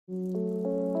Hello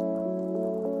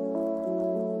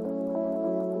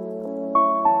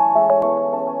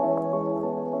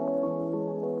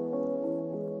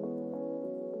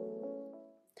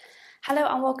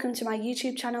and welcome to my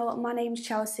YouTube channel. My name's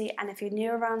Chelsea, and if you're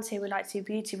new around here, we like to do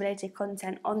beauty related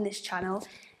content on this channel.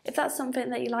 If that's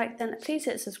something that you like, then please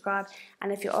hit subscribe,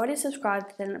 and if you're already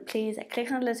subscribed, then please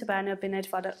click on the little bell and you'll be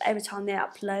notified every time they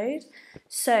upload.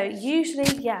 So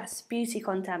usually, yes, beauty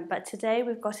content, but today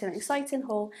we've got an exciting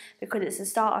haul because it's the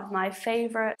start of my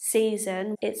favourite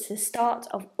season. It's the start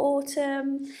of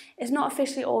autumn. It's not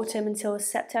officially autumn until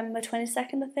September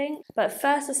 22nd, I think, but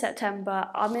 1st of September,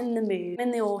 I'm in the mood. I'm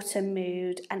in the autumn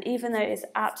mood, and even though it's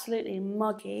absolutely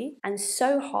muggy and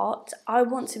so hot, I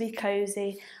want to be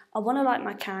cozy. I want to light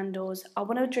my candles, I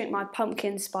want to drink my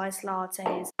pumpkin spice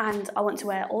lattes, and I want to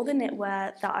wear all the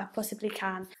knitwear that I possibly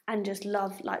can and just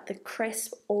love like the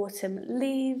crisp autumn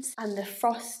leaves and the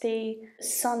frosty,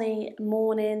 sunny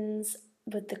mornings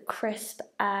with the crisp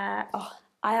air. Oh,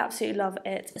 I absolutely love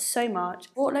it so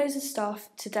much. Bought loads of stuff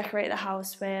to decorate the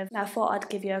house with. Now I thought I'd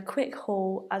give you a quick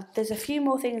haul. There's a few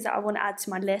more things that I want to add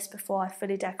to my list before I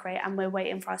fully decorate, and we're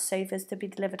waiting for our sofas to be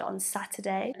delivered on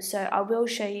Saturday. So I will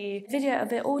show you a video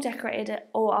of it all decorated,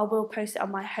 or I will post it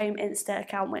on my home Insta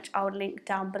account, which I'll link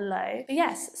down below. But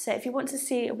yes, so if you want to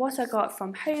see what I got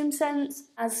from HomeSense,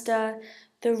 Asda,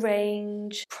 The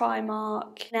Range,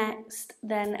 Primark, Next,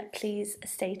 then please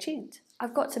stay tuned.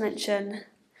 I've got to mention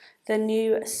the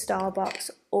new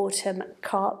Starbucks autumn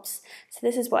cups. So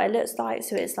this is what it looks like.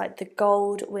 So it's like the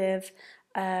gold with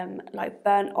like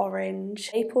burnt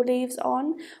orange maple leaves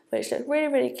on, which look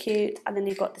really, really cute. And then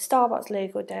you've got the Starbucks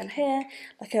logo down here,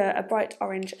 like a bright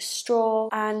orange straw.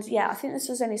 And yeah, I think this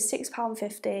was only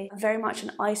 £6.50. Very much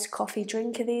an iced coffee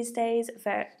drinker these days,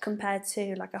 compared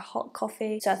to like a hot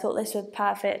coffee. So I thought this was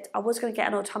perfect. I was going to get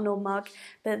an autumnal mug,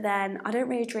 but then I don't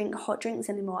really drink hot drinks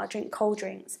anymore. I drink cold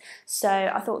drinks. So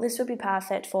I thought this would be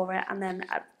perfect for it, and then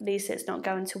at least it's not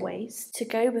going to waste. To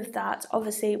go with that,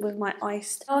 obviously with my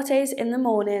iced lattes in the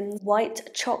morning,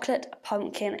 white chocolate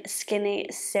pumpkin skinny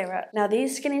syrup. Now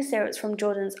these skinny syrups from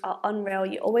Jordan's are unreal.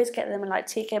 You always get them in like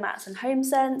TK Maxx and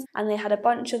HomeSense, and they had a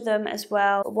bunch of them as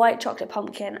well. White chocolate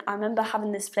pumpkin, I remember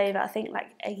having this flavour I think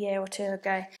like a year or two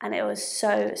ago, and it was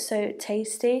so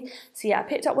tasty. So yeah, I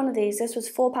picked up one of these. This was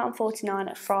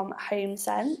 £4.49 from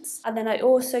HomeSense, and then I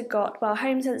also got, well,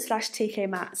 HomeSense / TK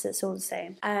Maxx, it's all the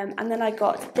same. And then I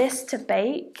got this to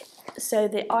bake. So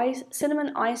the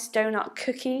cinnamon ice donut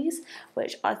cookies,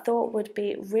 which I thought would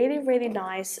be really, really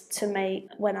nice to make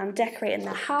when I'm decorating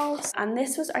the house. And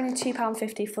this was only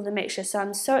 £2.50 for the mixture, so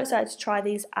I'm so excited to try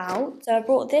these out. So I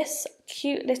brought this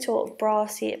cute little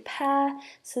brassy pear.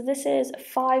 So this is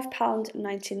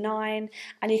 £5.99,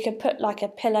 and you can put like a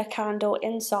pillar candle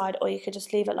inside, or you could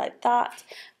just leave it like that.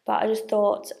 But I just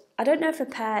thought, I don't know if a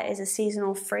pear is a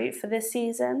seasonal fruit for this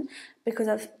season,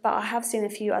 but I have seen a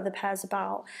few other pears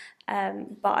about.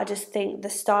 But I just think the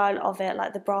style of it,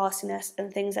 like the brassiness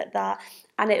and things like that,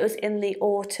 and it was in the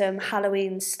autumn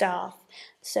Halloween stuff,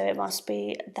 so it must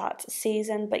be that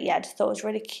season. But yeah, I just thought it was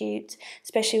really cute,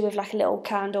 especially with like a little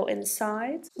candle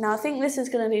inside. Now I think this is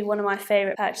going to be one of my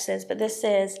favourite purchases, but this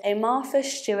is a Martha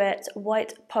Stewart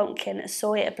white pumpkin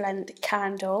soy blend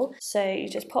candle. So you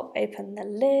just pop open the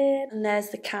lid, and there's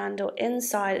the candle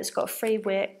inside. It's got 3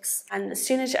 wicks, and as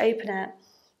soon as you open it,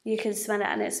 you can smell it,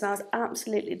 and it smells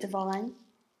absolutely divine.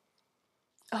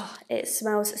 Oh, it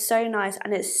smells so nice,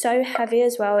 and it's so heavy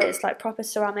as well. It's like proper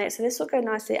ceramic, so this will go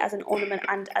nicely as an ornament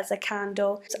and as a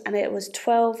candle. And it was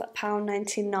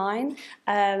 £12.99.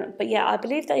 But yeah, I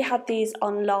believe they had these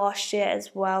on last year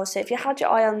as well. So if you had your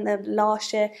eye on them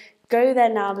last year, go there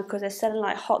now because they're selling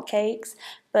like hotcakes.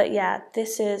 But yeah,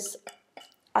 this is,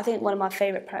 I think, one of my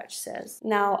favourite purchases.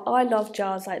 Now, I love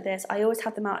jars like this. I always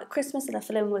have them out at Christmas and I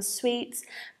fill them with sweets.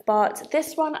 But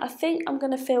this one, I think I'm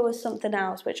going to fill with something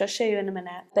else, which I'll show you in a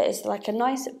minute. But it's like a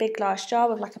nice big glass jar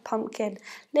with like a pumpkin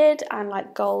lid and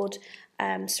like gold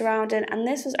surrounding. And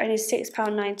this was only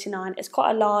 £6.99. It's quite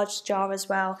a large jar as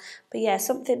well. But yeah,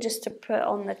 something just to put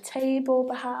on the table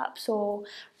perhaps, or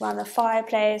around the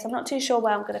fireplace. I'm not too sure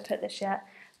where I'm going to put this yet,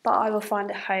 but I will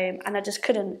find it home, and I just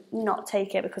couldn't not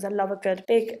take it because I love a good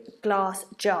big glass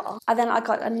jar. And then I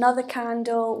got another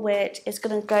candle, which is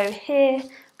going to go here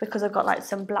because I've got like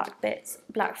some black bits,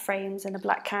 black frames and a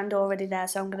black candle already there,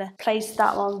 so I'm going to place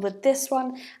that one with this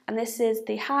one. And this is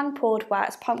the hand poured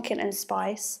wax pumpkin and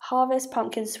spice harvest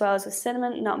pumpkin swirls with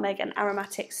cinnamon, nutmeg and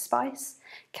aromatic spice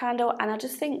candle. And I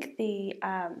just think the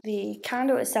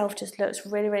candle itself just looks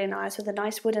really, really nice with a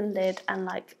nice wooden lid and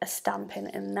like a stamping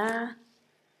in there.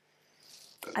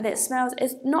 and it smells,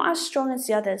 it's not as strong as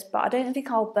the others, but I don't think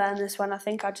I'll burn this one. I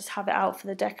think I'll just have it out for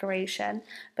the decoration.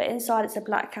 But inside it's a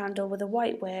black candle with a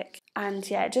white wick, and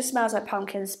yeah, it just smells like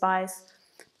pumpkin spice.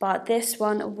 But this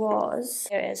one was,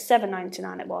 here it is,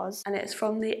 $7.99 it was, and it's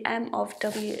from the M of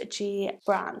WG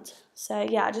brand. So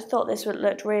yeah, I just thought this would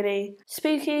look really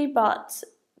spooky but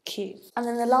cute. And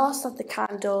then the last of the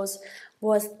candles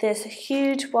was this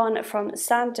huge one from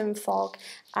Sand and Fog,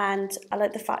 and I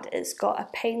like the fact it's got a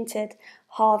painted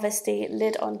harvesty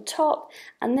lid on top,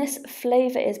 and this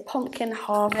flavour is pumpkin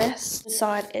harvest.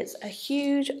 Inside it's a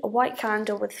huge white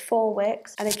candle with 4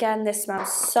 wicks, and again this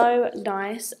smells so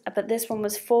nice, but this one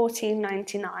was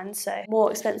 $14.99, so more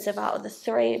expensive out of the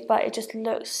 3, but it just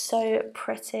looks so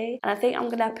pretty, and I think I'm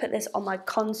gonna put this on my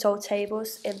console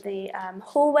tables in the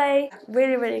hallway.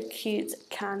 Really cute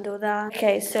candle there.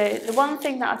 Okay, so the one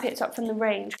thing that I picked up from the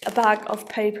range, a bag of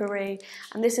potpourri,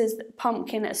 and this is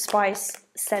pumpkin spice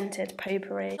scented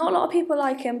potpourri. Not a lot of people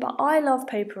like them, but I love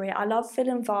potpourri. I love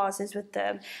filling vases with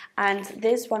them, and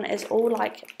this one is all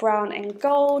like brown and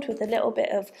gold with a little bit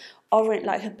of orange,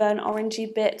 like a burnt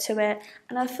orangey bit to it,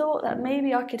 and I thought that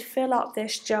maybe I could fill up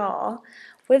this jar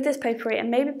with this potpourri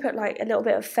and maybe put like a little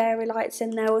bit of fairy lights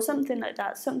in there or something like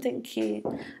that, something cute.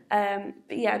 But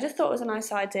yeah, I just thought it was a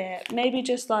nice idea. Maybe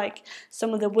just like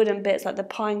some of the wooden bits, like the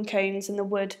pine cones and the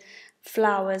wood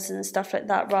flowers and stuff like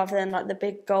that, rather than like the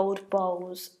big gold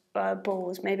balls.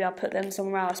 Maybe I'll put them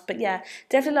somewhere else. But yeah,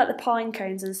 definitely like the pine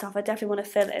cones and stuff. I definitely want to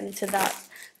fill it into that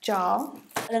jar.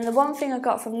 And then the one thing I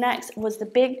got from next was the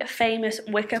big famous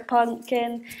wicker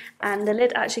pumpkin, and the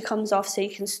lid actually comes off so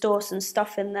you can store some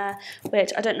stuff in there,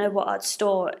 which I don't know what I'd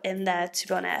store in there, to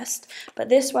be honest. But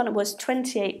this one was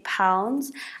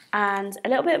 £28 and a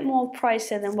little bit more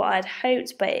pricier than what I'd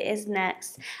hoped, but it is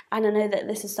next, and I know that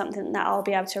this is something that I'll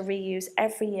be able to reuse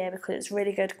every year because it's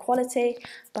really good quality.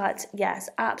 But yes,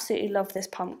 absolutely love this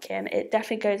pumpkin. It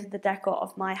definitely goes with the decor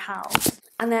of my house.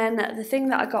 And then the thing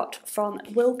that I got from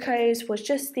Wilko's was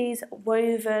just these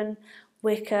woven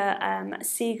wicker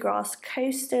seagrass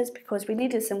coasters, because we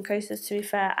needed some coasters, to be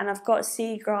fair, and I've got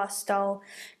seagrass style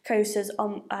coasters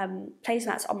on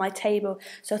placemats on my table,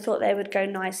 so I thought they would go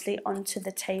nicely onto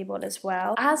the table as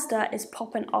well. Asda is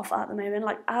popping off at the moment.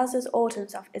 Like Asda's autumn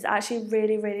stuff is actually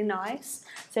really nice.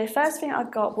 So the first thing I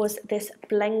got was this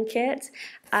blanket,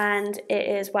 and it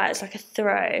is it's like a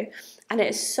throw, and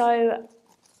it's so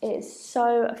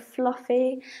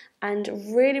fluffy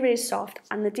and really soft,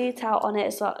 and the detail on it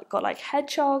is got like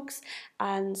hedgehogs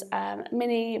and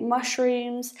mini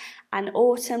mushrooms and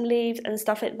autumn leaves and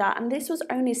stuff like that, and this was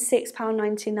only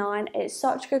 £6.99. It's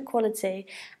such good quality,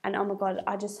 and oh my god,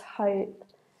 I just hope,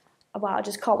 wow, I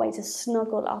just can't wait to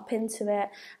snuggle up into it,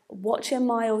 watching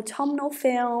my autumnal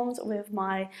films with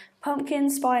my pumpkin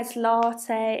spice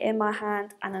latte in my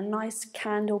hand and a nice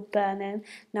candle burning.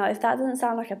 Now, if that doesn't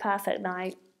sound like a perfect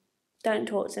night, don't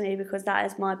talk to me, because that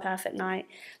is my perfect night.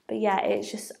 But yeah, it's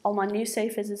just on my new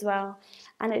sofas as well,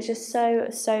 and it's just so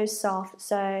soft.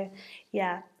 So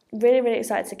yeah, really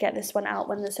excited to get this one out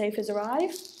when the sofas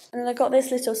arrive. And then I got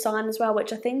this little sign as well,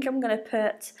 which I think I'm going to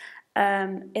put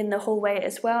in the hallway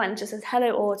as well, and it just says Hello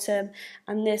Autumn,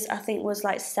 and this I think was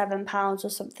like £7 or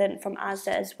something from Asda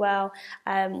as well,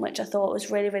 which I thought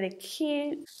was really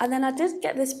cute. And then I did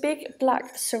get this big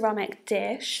black ceramic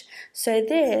dish, so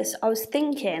this, I was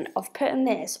thinking of putting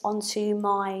this onto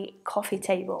my coffee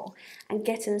table and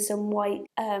getting some white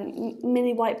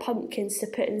mini white pumpkins to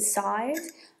put inside,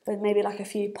 with maybe like a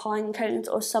few pine cones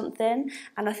or something,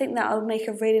 and I think that would make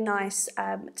a really nice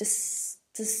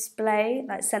display,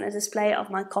 like center display of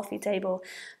my coffee table.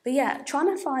 But yeah,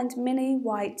 trying to find mini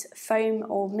white foam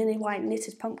or mini white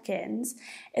knitted pumpkins,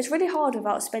 it's really hard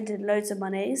without spending loads of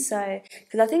money. So,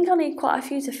 because I think I need quite a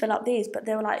few to fill up these, but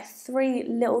there were like 3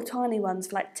 little tiny ones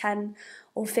for like £10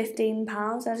 or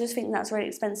 £15. I just think that's really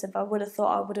expensive. I would have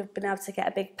thought I would have been able to get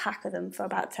a big pack of them for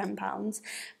about £10.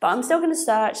 But I'm still going to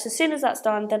search. So as soon as that's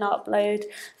done, then I'll upload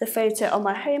the photo on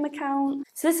my home account.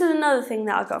 So this is another thing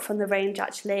that I got from the range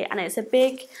actually, and it's a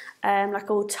big like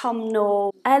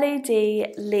autumnal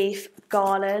LED leaf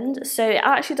garland. So it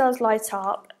actually does light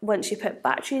up once you put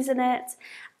batteries in it.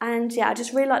 And yeah, I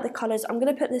just really like the colours. I'm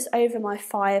going to put this over my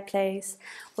fireplace,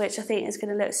 which I think is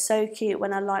going to look so cute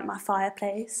when I light my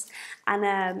fireplace.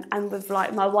 And with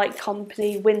like my White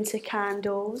Company winter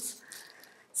candles.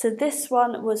 So this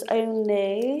one was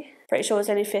only, pretty sure it was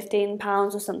only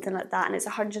 £15 or something like that, and it's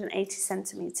 180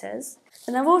 centimetres.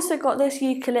 And I've also got this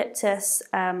eucalyptus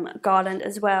garland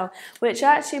as well, which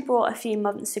I actually bought a few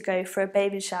months ago for a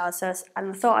baby shower,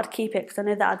 and I thought I'd keep it because I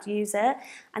know that I'd use it.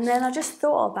 And then I just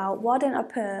thought about, why don't I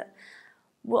put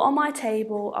Well, on my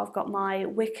table, I've got my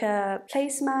wicker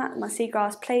placemat, my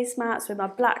seagrass placemats with my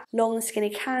black long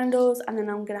skinny candles, and then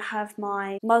I'm gonna have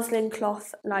my muslin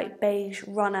cloth like beige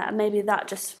runner, and maybe that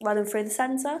just running through the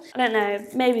centre. I don't know,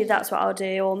 maybe that's what I'll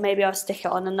do, or maybe I'll stick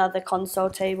it on another console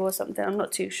table or something. I'm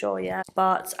not too sure yet,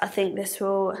 but I think this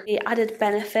will be added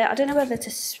benefit. I don't know whether to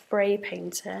spray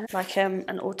paint it like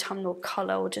an autumnal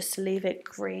colour or just to leave it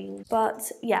green.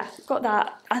 But yeah, got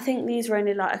that. I think these were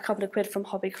only like a couple of quid from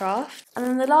Hobbycraft. And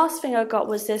then the last thing I got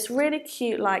was this really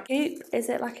cute like hoop. Is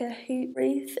it like a hoop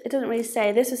wreath? It doesn't really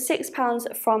say. This was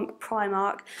 £6 from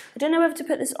Primark. I don't know whether to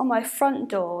put this on my front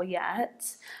door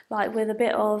yet, like with a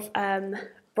bit of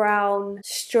brown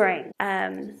string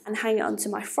and hang it onto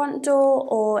my front door,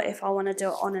 or if I want to do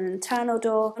it on an internal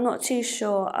door. I'm not too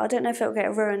sure. I don't know if it'll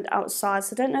get ruined outside,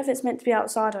 so I don't know if it's meant to be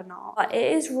outside or not, but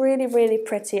it is really, really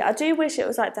pretty. I do wish it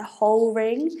was like the whole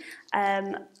ring,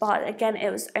 but again,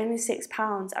 it was only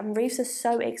 £6 and wreaths are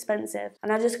so expensive,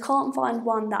 and I just can't find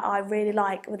one that I really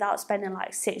like without spending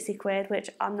like 60 quid, which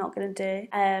I'm not going to do.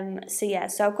 So yeah,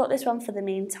 so I've got this one for the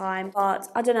meantime, but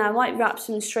I don't know, I might wrap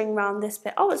some string around this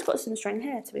bit. Oh, it's got some string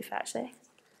here, to be fair, actually.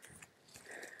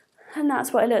 And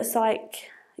that's what it looks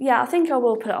like. Yeah, I think I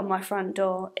will put it on my front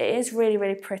door. It is really,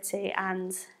 really pretty,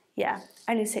 and yeah,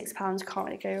 only £6, can't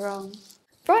really go wrong.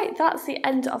 Right, that's the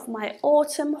end of my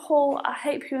autumn haul. I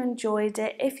hope you enjoyed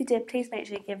it. If you did, please make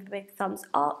sure you give it a big thumbs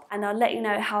up, and I'll let you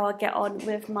know how I get on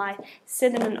with my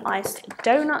cinnamon iced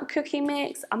donut cookie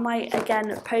mix. I might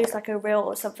again post like a reel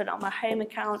or something on my home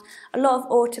account. A lot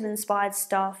of autumn inspired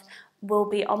stuff will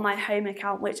be on my home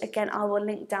account, which again I will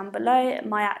link down below,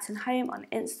 my Acton Home on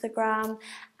Instagram.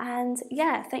 And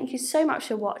yeah, thank you so much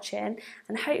for watching,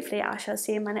 and hopefully I shall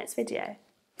see you in my next video.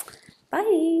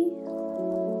 Bye!